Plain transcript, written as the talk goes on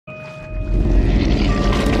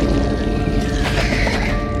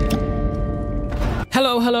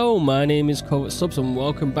Hello, my name is covertstubbz and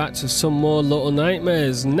welcome back to some more Little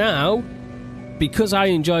Nightmares. Now, because I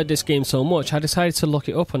enjoyed this game so much, I decided to look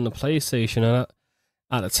it up on the PlayStation, and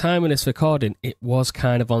at the time of this recording, it was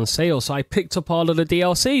kind of on sale, so I picked up all of the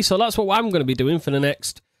DLC, so that's what I'm going to be doing for the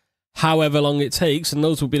next however long it takes, and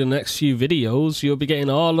those will be the next few videos. You'll be getting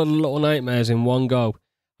all of the Little Nightmares in one go.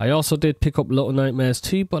 I also did pick up Little Nightmares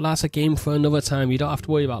 2, but that's a game for another time, you don't have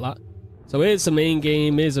to worry about that. So here's the main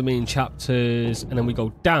game, here's the main chapters, and then we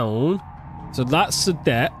go down. So that's the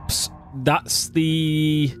depths, that's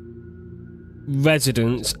the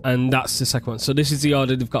residence, and that's the second one. So this is the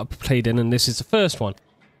order they've got played in, and this is the first one.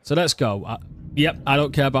 So let's go. Yep, I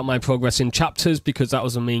don't care about my progress in chapters because that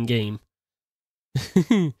was the main game.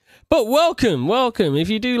 But welcome. If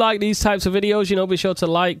you do like these types of videos, you know, be sure to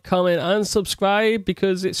like, comment, and subscribe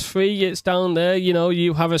because it's free, it's down there. You know,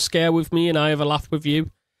 you have a scare with me and I have a laugh with you.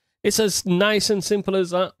 It's as nice and simple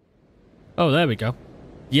as that. Oh, there we go.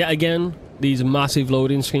 Yet again, these massive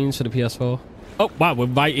loading screens for the PS4. Oh, wow, we're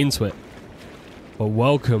right into it. But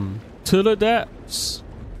welcome to the depths.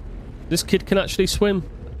 This kid can actually swim.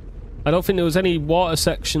 I don't think there was any water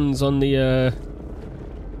sections on the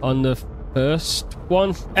first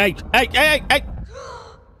one. Hey!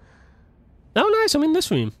 Oh, nice, I'm in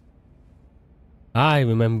this room. I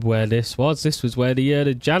remember where this was. This was where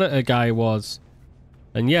the janitor guy was.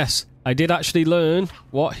 And yes, I did actually learn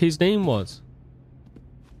what his name was.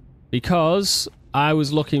 Because I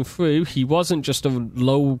was looking through, he wasn't just a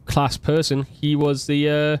low-class person, he was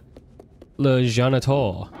the le janitor.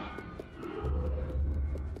 Oh.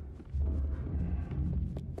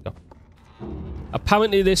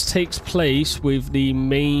 Apparently this takes place with the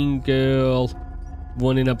main girl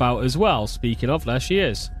running about as well. Speaking of, there she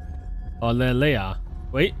is. Oh, there they are.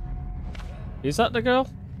 Wait, is that the girl?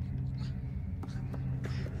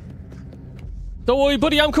 Don't worry,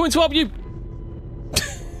 buddy, I'm coming to help you!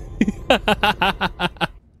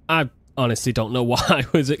 I honestly don't know what I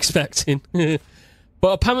was expecting. But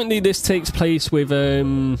apparently this takes place with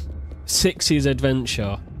Six's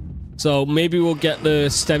adventure. So maybe we'll get the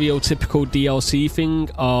stereotypical DLC thing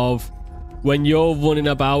of when you're running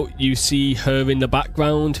about, you see her in the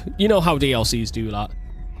background. You know how DLCs do that.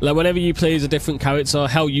 Like whenever you play as a different character,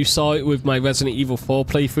 hell, you saw it with my Resident Evil 4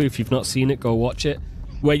 playthrough. If you've not seen it, go watch it.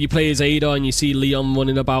 Where you play as Ada and you see Leon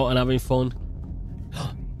running about and having fun.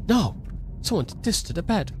 No! Someone did this to the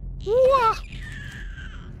bed.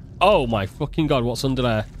 Oh my fucking god, what's under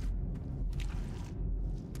there?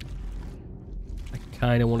 I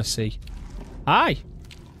kinda wanna see. Hi! Do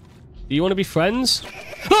you wanna be friends?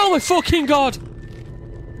 Oh my fucking god!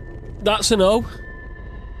 That's a no.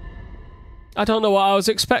 I don't know what I was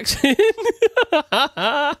expecting.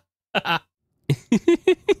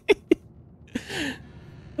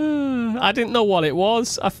 I didn't know what it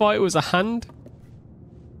was. I thought it was a hand.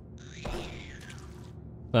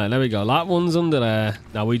 Right, there we go. That one's under there.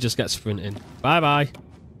 Now we just get sprinting. Bye-bye.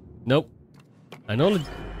 Nope. I know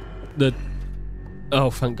the... Oh,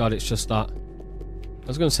 thank God it's just that. I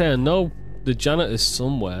was going to say, I know the janitor's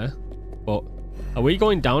somewhere, but are we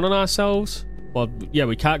going down on ourselves? Well, yeah,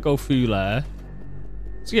 we can't go through there.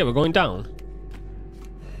 So yeah, we're going down.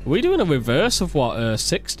 Are we doing a reverse of what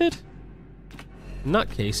Six did? In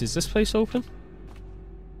that case, is this place open?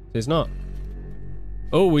 It's not.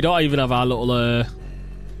 Oh, we don't even have our little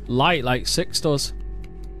light like Six does.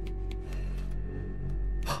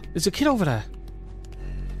 There's a kid over there.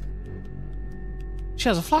 She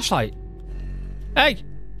has a flashlight. Hey!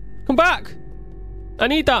 Come back! I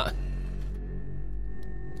need that.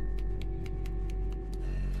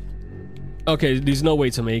 Okay, there's no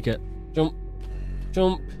way to make it. Jump.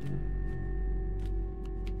 Jump.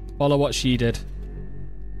 Follow what she did.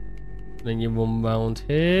 Then you run round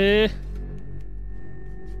here.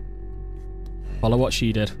 Follow what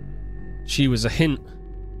she did. She was a hint.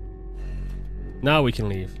 Now we can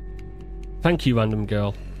leave. Thank you, random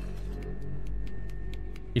girl.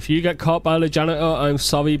 If you get caught by the janitor, I'm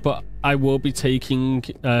sorry, but I will be taking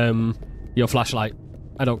your flashlight.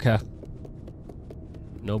 I don't care.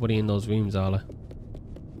 Nobody in those rooms, are there?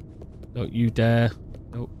 Don't you dare.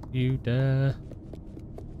 Don't you dare.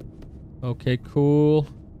 Okay, cool.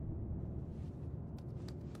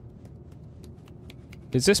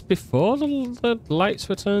 Is this before the lights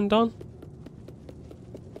were turned on?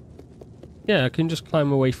 Yeah, I can just climb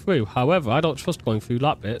my way through. However, I don't trust going through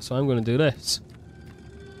that bit, so I'm going to do this.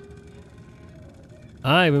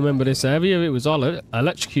 I remember this area. It was all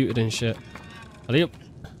electrocuted and shit. Hurry up.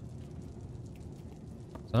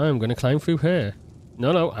 So I'm going to climb through here.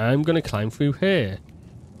 No, I'm going to climb through here.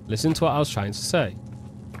 Listen to what I was trying to say.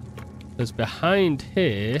 Because behind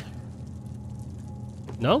here...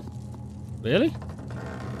 No? Really?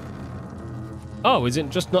 Oh, is it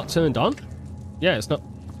just not turned on? Yeah, it's not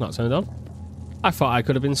turned on. I thought I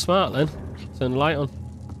could have been smart then. Turn the light on.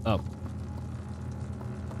 Oh.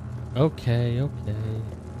 Okay, okay.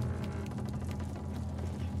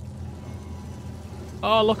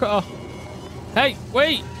 Oh, look at her. Hey,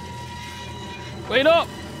 wait! Wait up!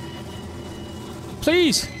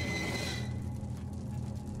 Please!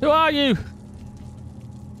 Who are you?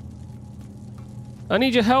 I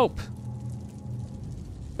need your help.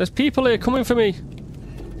 There's people here coming for me.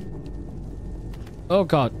 Oh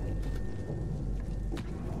god.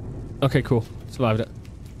 Okay, cool. Survived it.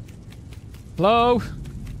 Hello?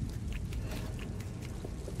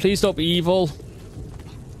 Please don't be evil.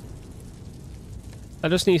 I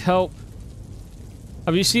just need help.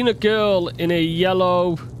 Have you seen a girl in a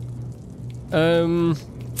yellow...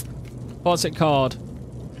 what's it called?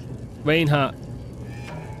 Rain hat.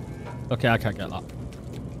 Okay, I can't get that.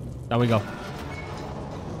 There we go.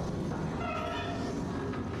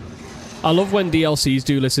 I love when DLCs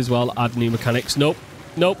do this as well, add new mechanics. Nope.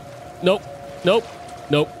 Nope. Nope. Nope.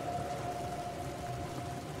 Nope.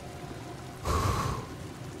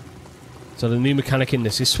 So the new mechanic in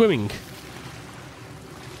this is swimming.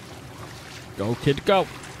 Go, kid, go.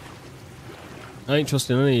 I ain't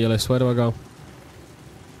trusting any of you, Liz. Where do I go?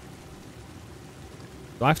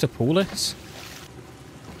 Do I have to pull this?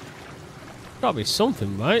 Gotta be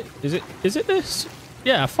something, right? Is it this?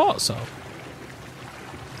 Yeah, I thought so.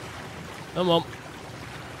 Come on.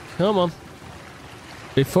 Come on.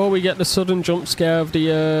 Before we get the sudden jump scare of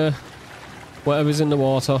the, whatever's in the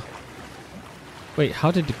water. Wait,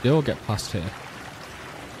 how did the girl get past here?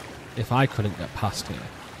 If I couldn't get past here.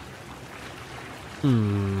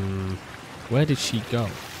 Where did she go?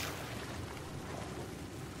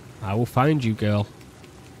 I will find you, girl.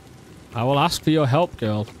 I will ask for your help,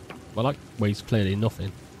 girl. Well, that weighs clearly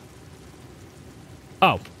nothing.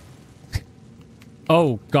 Oh.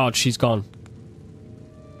 Oh, God, she's gone.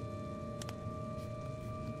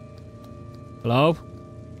 Hello?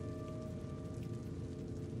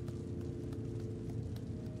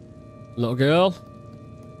 Little girl?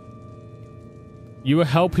 You were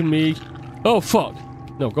helping me. Oh, fuck.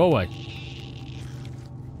 No, go away.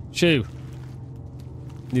 Shoo.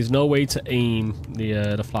 There's no way to aim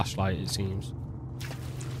the flashlight, it seems.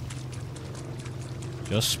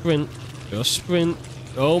 Just sprint. Just sprint.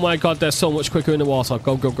 Oh my god, they're so much quicker in the water.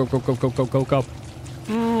 Go, go, go, go, go, go, go, go, go.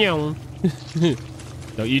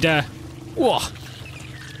 Don't you dare. Whoa.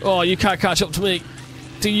 Oh, you can't catch up to me.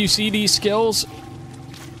 Do you see these skills?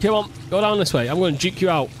 Come on, go down this way. I'm going to juke you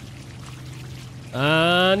out.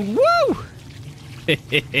 And woo!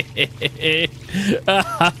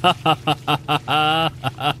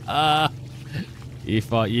 You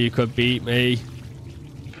thought you could beat me.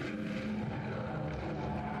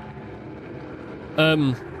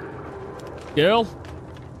 Girl?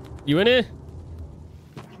 You in here?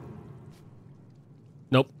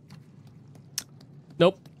 Nope.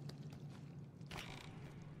 Nope.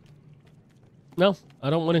 No,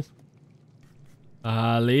 I don't want to.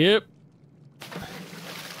 Alley-oop.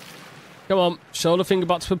 Come on, shoulder finger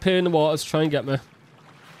back to appear in the waters. Try and get me.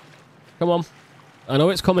 Come on. I know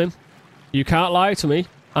it's coming. You can't lie to me.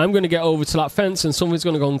 I'm going to get over to that fence and something's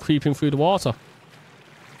going to go creeping through the water.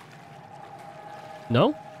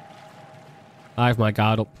 No? I have my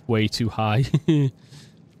guard up way too high.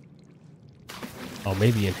 Oh,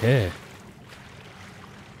 maybe in here.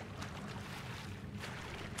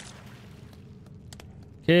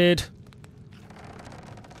 Kid.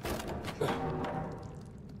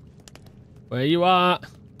 Where you at?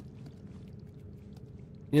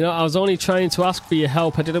 You know, I was only trying to ask for your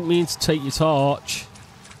help. I didn't mean to take your torch.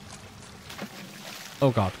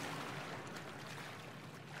 Oh, God.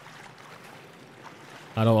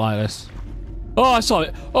 I don't like this. Oh, I saw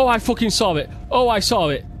it. Oh, I fucking saw it. Oh, I saw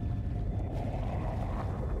it.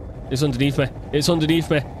 It's underneath me. It's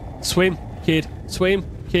underneath me. Swim, kid. Swim,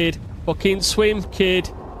 kid. Fucking swim, kid.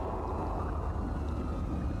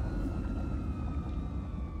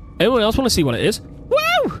 Anyone else want to see what it is?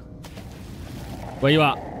 Woo! Where you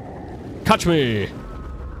at? Catch me.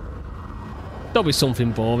 Don't be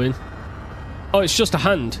something boring. Oh, it's just a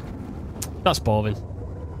hand. That's boring.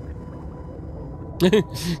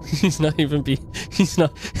 He's not even being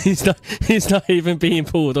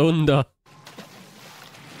pulled under.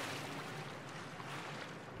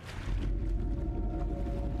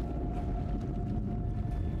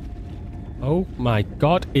 Oh my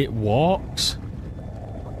god, it walks.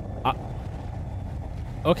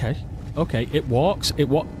 Okay, okay, it walks.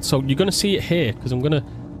 So you're gonna see it here because I'm gonna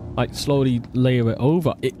like slowly layer it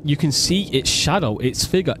over. You can see its shadow, its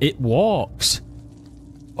figure. It walks.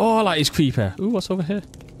 Oh, that is creepy. Ooh, what's over here?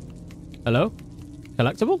 Hello?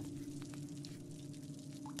 collectible?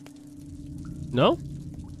 No?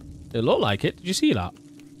 It looked like it. Did you see that?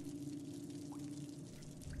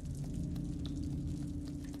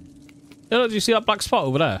 Oh, did you see that black spot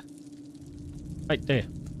over there? Right there.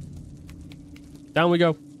 Down we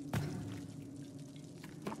go.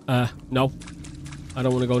 No. I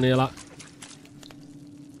don't want to go near that.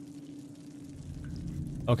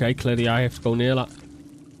 Okay, clearly I have to go near that.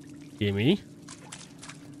 Gimme.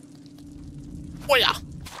 Oh yeah!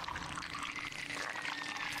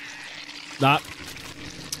 That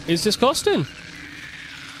is disgusting.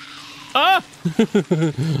 Ah!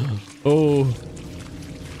 Oh.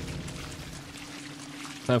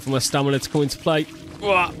 Time for my stamina to come into play.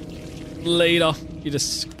 Later, you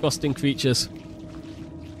disgusting creatures.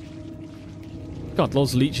 God,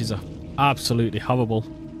 those leeches are absolutely horrible.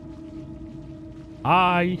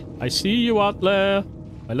 Hi, I see you out there.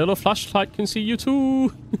 My little flashlight can see you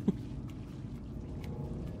too.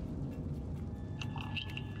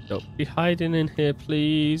 Don't be hiding in here,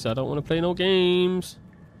 please. I don't want to play no games.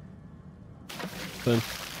 Swim,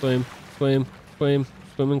 swim, swim, swim,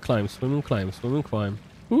 swim and climb, swim and climb, swim and climb.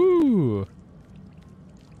 Woo!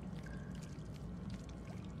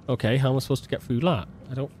 Okay, how am I supposed to get through that?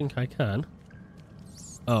 I don't think I can.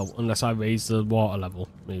 Oh, unless I raise the water level,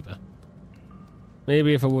 maybe.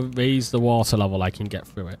 Maybe if I would raise the water level, I can get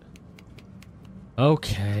through it.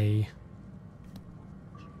 Okay.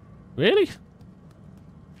 Really?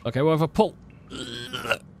 Okay, well, if I pull...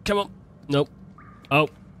 Come on. Nope. Oh.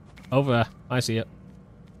 Over there. I see it.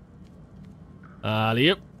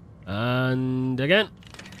 Alley-oop. And again.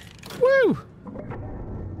 Woo!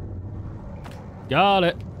 Got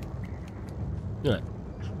it. Right.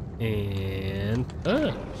 And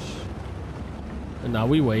push. And now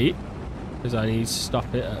we wait. Because I need to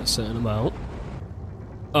stop it at a certain amount.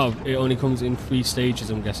 Oh, it only comes in 3 stages,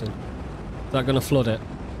 I'm guessing. Is that going to flood it?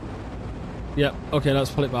 Yep. Okay, let's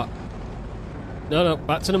pull it back. No,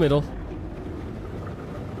 back to the middle.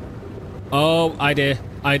 Oh, idea.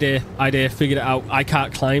 Figured it out. I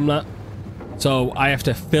can't climb that. So I have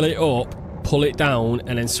to fill it up, pull it down,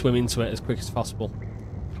 and then swim into it as quick as possible.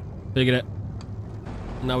 Figured it.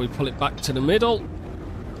 Now we pull it back to the middle.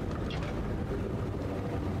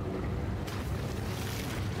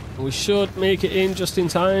 We should make it in just in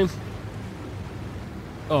time.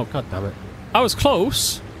 Oh, god damn it. I was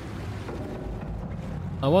close.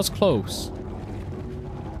 I was close.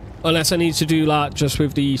 Unless I need to do that just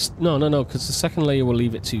with these... No, because the second layer will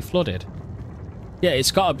leave it too flooded. Yeah,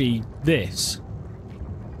 it's got to be this.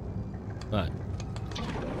 Right.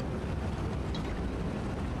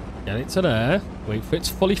 Get it to there. Wait for it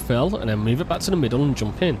to fully fill, and then move it back to the middle and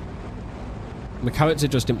jump in. My character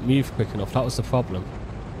just didn't move quick enough. That was the problem.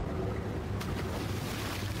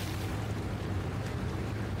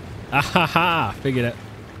 Ahaha! Figured it.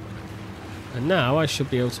 And now I should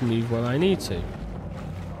be able to move where I need to.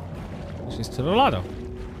 Which is to the ladder.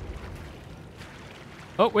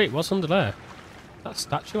 Oh, wait, what's under there? That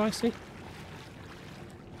statue I see?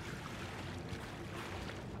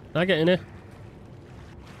 Can I get in here?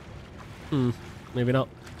 Maybe not.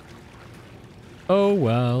 Oh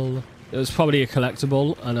well. It was probably a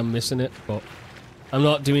collectible and I'm missing it, but I'm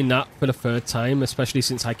not doing that for the 3rd time, especially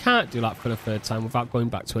since I can't do that for the 3rd time without going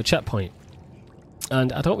back to a checkpoint.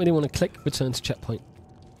 And I don't really want to click return to checkpoint,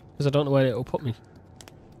 because I don't know where it will put me.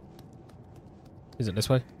 Is it this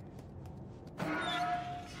way? It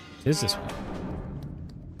is this way.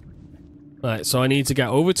 Right, so I need to get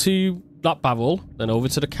over to that barrel, then over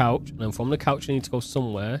to the couch, and then from the couch I need to go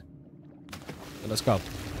somewhere. So let's go.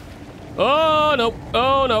 Oh no!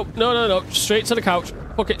 Oh no! No! Straight to the couch.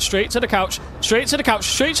 Fuck it! Straight to the couch. Straight to the couch.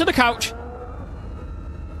 Straight to the couch.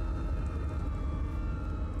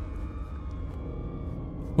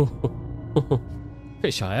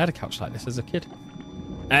 Pretty sure I had a couch like this as a kid.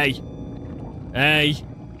 Hey! Hey!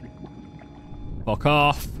 Fuck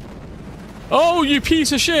off! Oh, you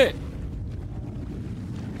piece of shit!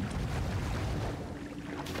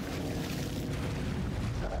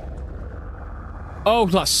 Oh,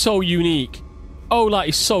 that's so unique. Oh, that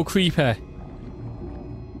is so creepy.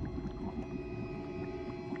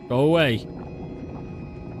 Go away.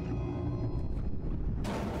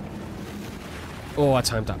 Oh, I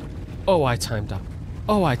timed that. Oh, I timed that.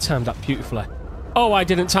 Oh, I timed that beautifully. Oh, I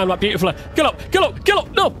didn't time that beautifully. Get up! Get up! Get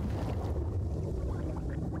up! No!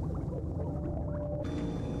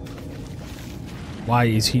 Why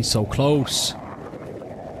is he so close?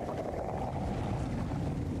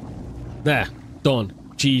 There. Done.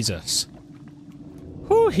 Jesus.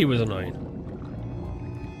 Whew, he was annoying.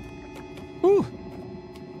 Whew.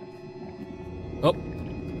 Oh.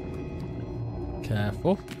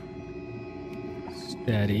 Careful.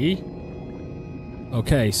 Steady.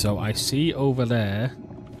 Okay, so I see over there.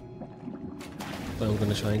 So I'm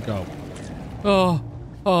gonna try and go. Oh,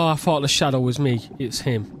 oh! I thought the shadow was me. It's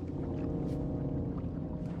him.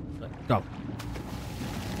 Right, go.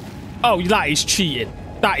 Oh, that is cheating.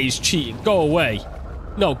 That is cheating. Go away.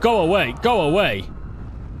 No, go away. Go away.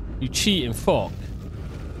 You cheating fuck.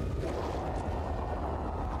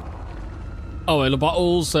 Oh, and the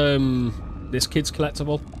bottles. This kid's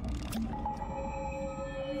collectible.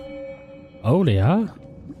 Oh, they are.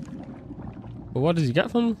 Well, what does he get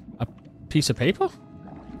from a piece of paper?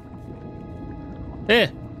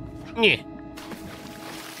 Here. Yeah.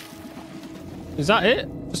 Is that it?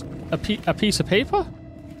 Just a piece of paper?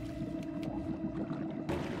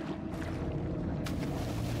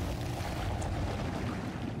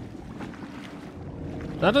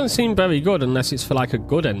 That doesn't seem very good unless it's for like a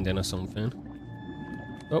good ending or something.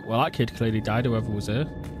 Oh, well, that kid clearly died, whoever was there.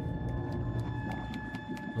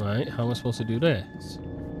 Right, how am I supposed to do this?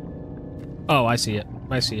 Oh, I see it.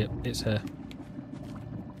 I see it. It's her.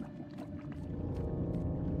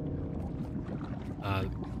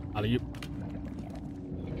 Alley-oop.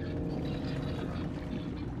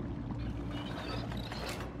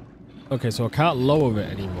 Okay, so I can't lower it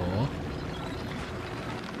anymore.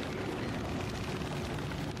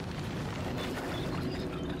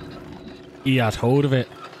 He had hold of it.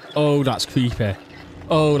 Oh, that's creepy.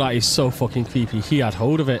 Oh, that is so fucking creepy. He had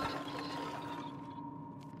hold of it.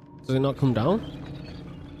 Does it not come down?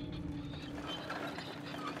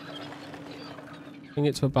 I think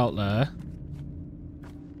it's about there.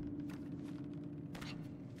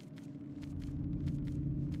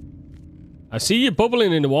 I see you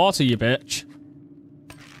bubbling in the water, you bitch.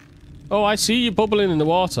 Oh, I see you bubbling in the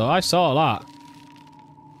water. I saw that.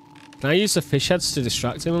 Can I use the fish heads to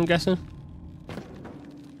distract him, I'm guessing?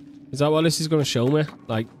 Is that what this is going to show me?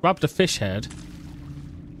 Like, grab the fish head.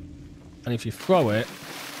 And if you throw it...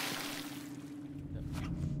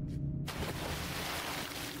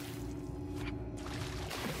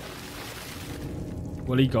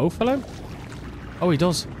 Will he go for them? Oh, he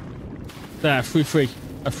does. There, free.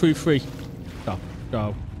 A free.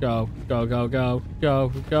 Go.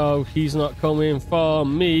 Go. He's not coming for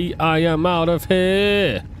me. I am out of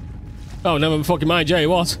here. Oh, never fucking mind, Jay.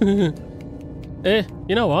 What?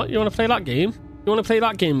 You know what? You want to play that game? You want to play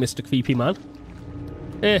that game, Mr. Creepy Man?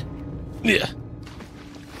 Yeah.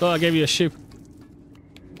 Thought I gave you a shoe.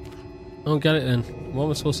 I don't get it then. What am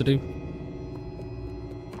I supposed to do?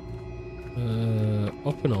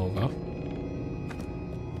 Up and over.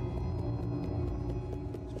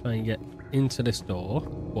 Let's try and get into this door.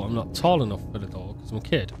 But I'm not tall enough for the door because I'm a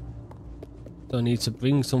kid. So I need to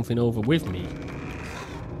bring something over with me.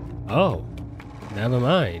 Oh. Never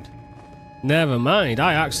mind. Never mind.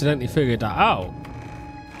 I accidentally figured that out.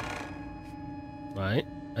 Right.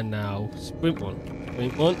 And now sprint one.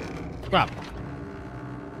 Grab.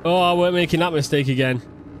 Oh, I weren't making that mistake again.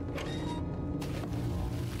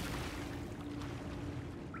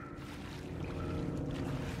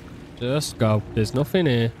 Just go. There's nothing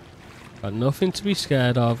here. Got nothing to be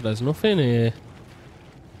scared of. There's nothing here.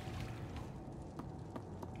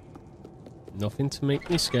 Nothing to make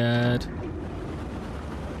me scared.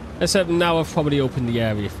 Except now I've probably opened the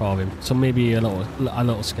area for him. So maybe a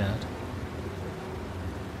little scared.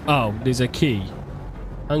 Oh, there's a key.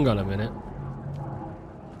 Hang on a minute.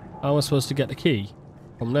 How am I supposed to get the key?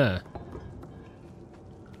 From there?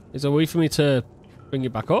 Is there a way for me to bring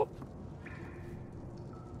it back up?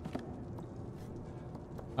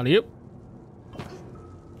 Alley-oop.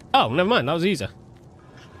 Oh, never mind. That was easy.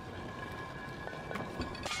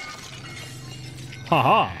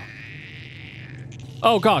 Haha.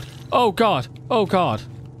 Oh god. Oh god. Oh god.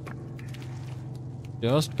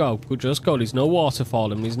 Just go. Just go. There's no water for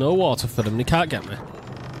them. There's no water for them. They can't get me.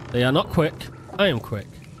 They are not quick. I am quick.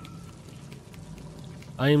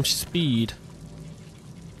 I am speed.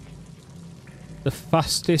 The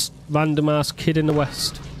fastest random ass kid in the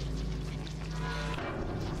West.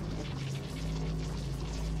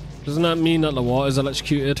 Doesn't that mean that the water's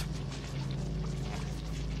electrocuted?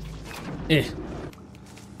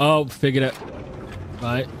 Oh, figured it.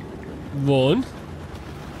 Right. Run.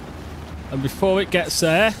 And before it gets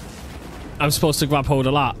there, I'm supposed to grab hold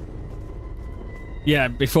of that. Yeah,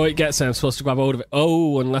 before it gets there, I'm supposed to grab hold of it.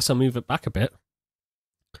 Oh, unless I move it back a bit.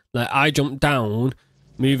 Like, I jump down,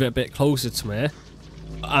 move it a bit closer to me,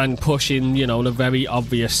 and push in, you know, the very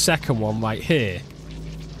obvious second one right here.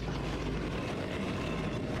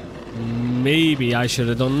 Maybe I should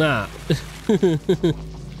have done that.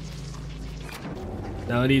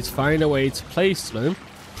 Now I need to find a way to place them.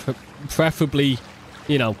 Preferably,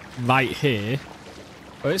 you know, right here.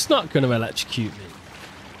 But it's not going to electrocute me.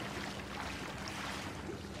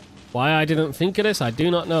 Why I didn't think of this, I do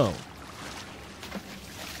not know.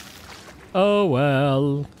 Oh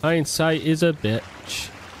well, hindsight is a bitch.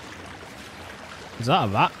 Is that a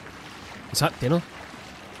rat? Is that dinner?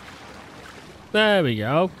 There we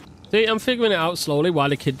go. See, I'm figuring it out slowly why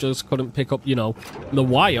the kid just couldn't pick up, you know, the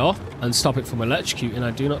wire and stop it from electrocuting.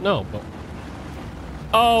 I do not know, but...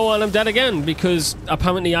 Oh, and I'm dead again because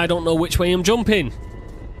apparently I don't know which way I'm jumping.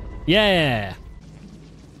 Yeah.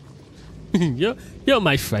 You're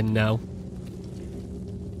my friend now.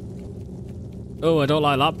 Oh, I don't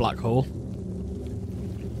like that black hole.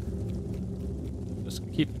 Just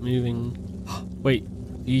keep moving. Wait,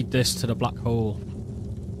 feed this to the black hole.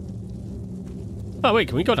 Oh, wait,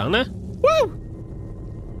 can we go down there? Woo!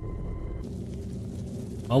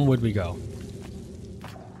 Onward we go.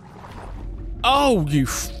 Oh, you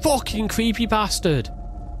fucking creepy bastard.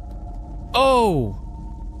 Oh.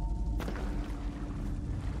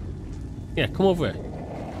 Yeah, come over here.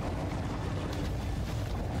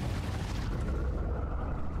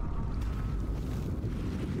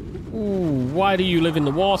 Ooh, why do you live in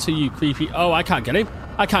the water, you creepy... Oh, I can't get him.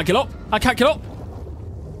 I can't get up. I can't get up.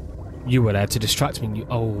 You were there to distract me. You...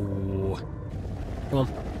 Oh. Come on.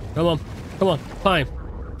 Come on. Come on. Climb.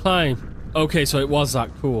 Climb. Okay, so it was that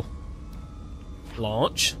cool.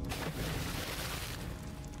 Launch.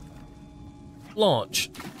 Launch.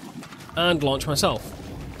 And launch myself.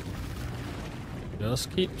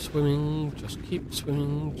 Just keep swimming. Just keep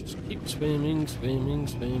swimming. Just keep swimming. Swimming.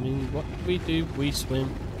 Swimming. What do? We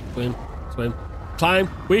swim. Swim. Swim. Climb.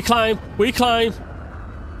 We climb. We climb.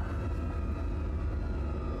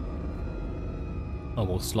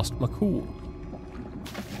 Almost lost my cool.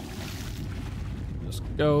 Just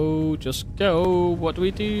go. Just go. What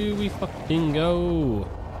do? We fucking go.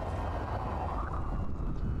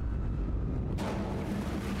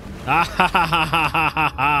 Ah ha ha ha ha ha ha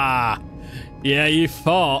ha. Yeah, you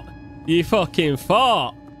fought. You fucking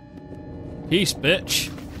fought. Peace, bitch.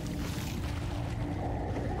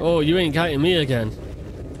 Oh, you ain't getting me again.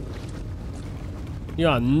 You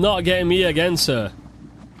are not getting me again, sir.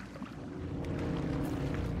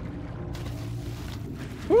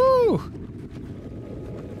 Woo!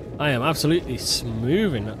 I am absolutely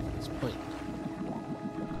smoothing at this point.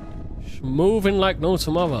 Moving like no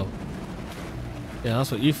tomorrow. Yeah,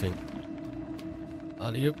 that's what you think.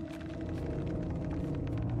 Alley-oop.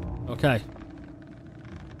 Okay.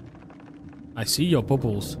 I see your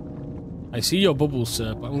bubbles. I see your bubbles,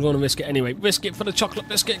 sir, but I'm going to risk it anyway. Risk it for the chocolate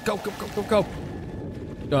biscuit. Go, go, go, go, go.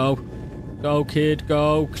 Go. Go, kid,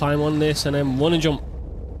 go. Climb on this and then run and jump.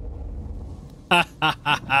 Ha, ha,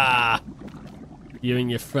 ha, ha. You and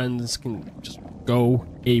your friends can just go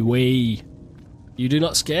away. You do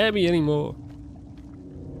not scare me anymore.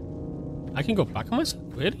 I can go back on myself,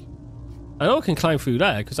 really? I know I can climb through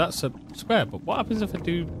there, because that's a square, but what happens if I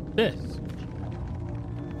do this?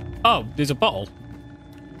 Oh, there's a bottle.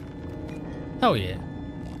 Hell yeah.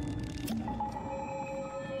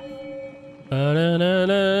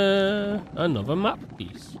 Ba-da-da-da. Another map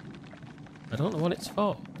piece. I don't know what it's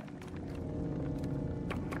for.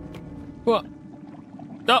 What?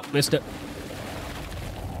 Oh, missed it.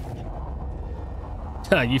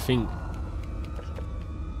 Ah, you think...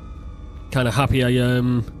 Kind of happy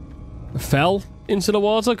I fell into the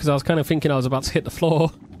water because I was kind of thinking I was about to hit the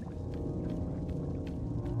floor.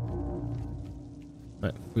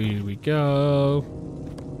 Right, here we go.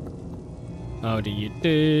 How do you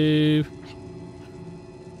do?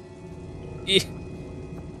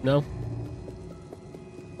 No.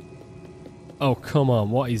 Oh, come on,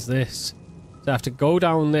 what is this? So I have to go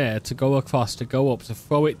down there to go across, to go up, to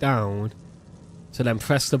throw it down, to then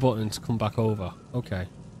press the button to come back over. Okay.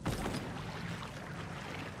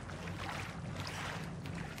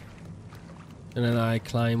 And then I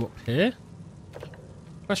climb up here?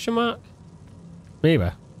 Question mark? Maybe.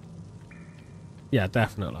 Yeah,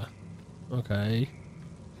 definitely. Okay.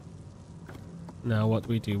 Now what do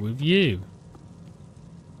we do with you?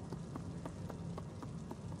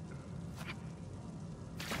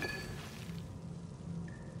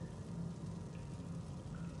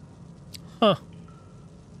 Huh.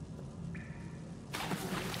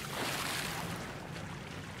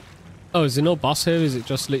 Oh, is there no boss here? Is it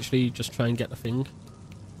just literally just try and get the thing?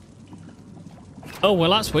 Oh, well,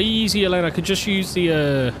 that's way easier. Like, I could just use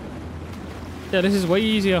the, Yeah, this is way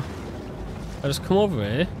easier. I just come over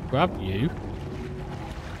here, grab you,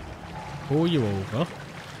 pull you over.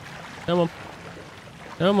 Come on.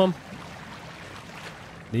 Come on.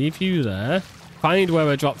 Leave you there. Find where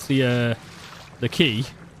I dropped the key.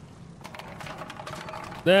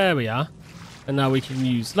 There we are. And now we can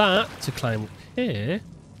use that to climb up here.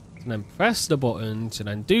 to then press the button, to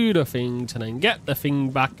then do the thing, to then get the thing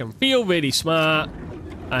back and feel really smart.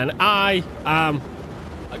 And I am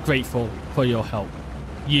grateful for your help.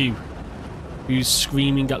 You, who's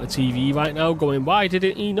screaming at the TV right now, going, why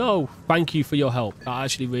didn't he know? Thank you for your help. I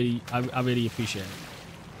actually really, I really appreciate it.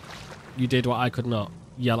 You did what I could not.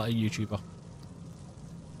 Yell at a YouTuber.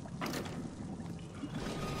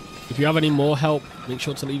 If you have any more help, make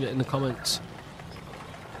sure to leave it in the comments.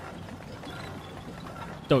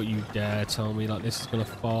 Don't you dare tell me like this is going to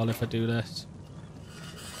fall if I do this.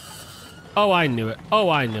 Oh, I knew it. Oh,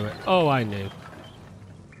 I knew it. Oh, I knew.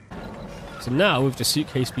 So now, with the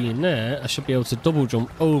suitcase being there, I should be able to double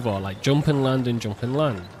jump over. Like, jump and land and jump and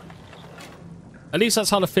land. At least that's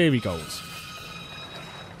how the theory goes.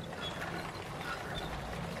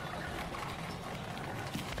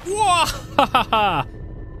 Whoa!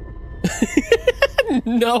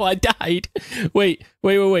 No, I died. Wait.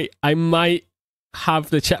 I might have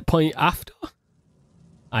the checkpoint after.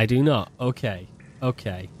 I do not. Okay.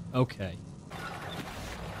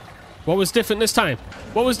 What was different this time?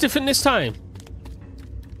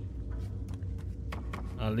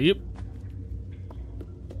 Alley-oop.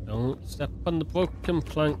 Don't step on the broken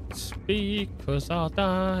planks because I'll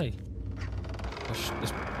die.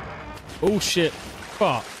 Oh shit.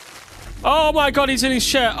 Fuck. Oh my god, he's in his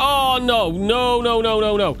chair. Oh no. No.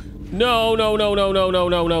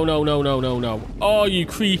 Oh, you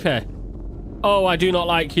creeper. Oh, I do not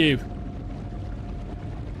like you.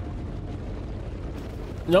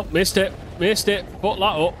 Nope, missed it. Put that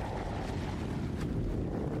up.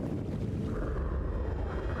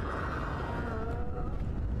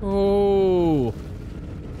 Oh.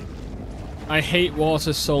 I hate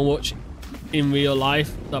water so much in real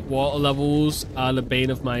life that water levels are the bane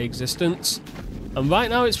of my existence. And right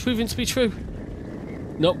now it's proving to be true.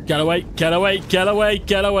 Nope, get away.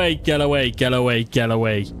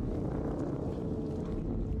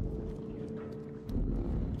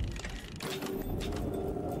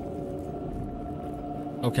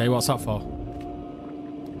 Okay, what's that for?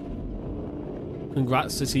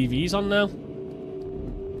 Congrats, the TV's on now.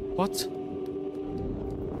 What?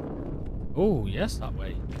 Oh, yes, that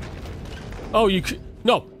way. Oh, you could...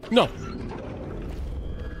 No!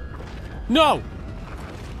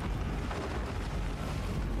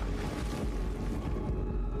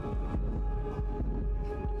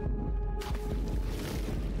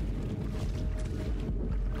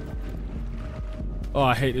 Oh,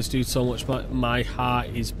 I hate this dude so much. My heart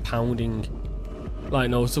is pounding like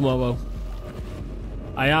no tomorrow.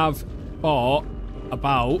 I have thought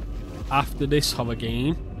about, after this horror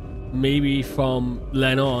game, maybe from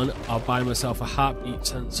then on, I'll buy myself a heartbeat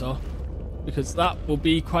sensor. Because that will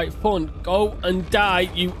be quite fun. Go and die,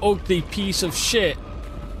 you ugly piece of shit.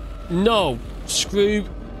 No. Screw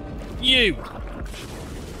you.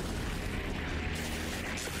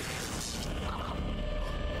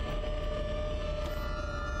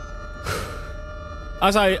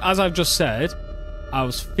 As I've just said, I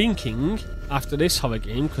was thinking after this horror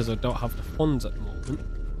game, because I don't have the funds at the moment,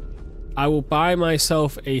 I will buy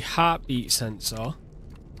myself a heartbeat sensor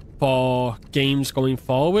for games going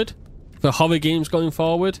forward, for horror games going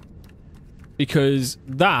forward, because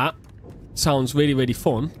that sounds really, really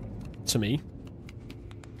fun to me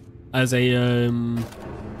as a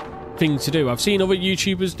thing to do. I've seen other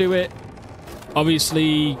YouTubers do it.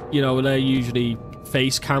 Obviously, you know, they're usually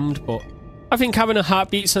face cammed, but I think having a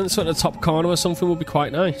heartbeat sensor at the top corner or something would be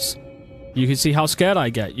quite nice. You can see how scared I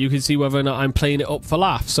get. You can see whether or not I'm playing it up for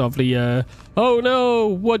laughs of the, oh no,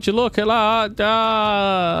 would you look at that?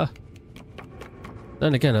 Ah.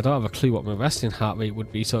 Then again, I don't have a clue what my resting heart rate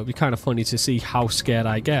would be, so it'd be kind of funny to see how scared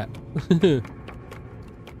I get.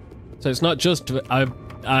 So it's not just a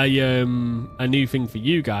new thing for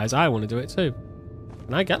you guys. I want to do it too.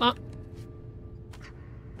 Can I get that?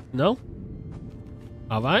 No?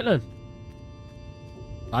 Alright then.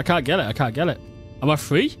 I can't get it. Am I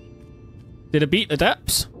free? Did I beat the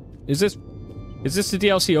depths? Is this the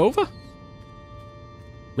DLC over?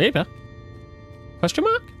 Maybe. Question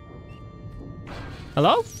mark?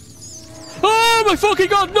 Hello? Oh my fucking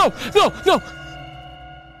god! No!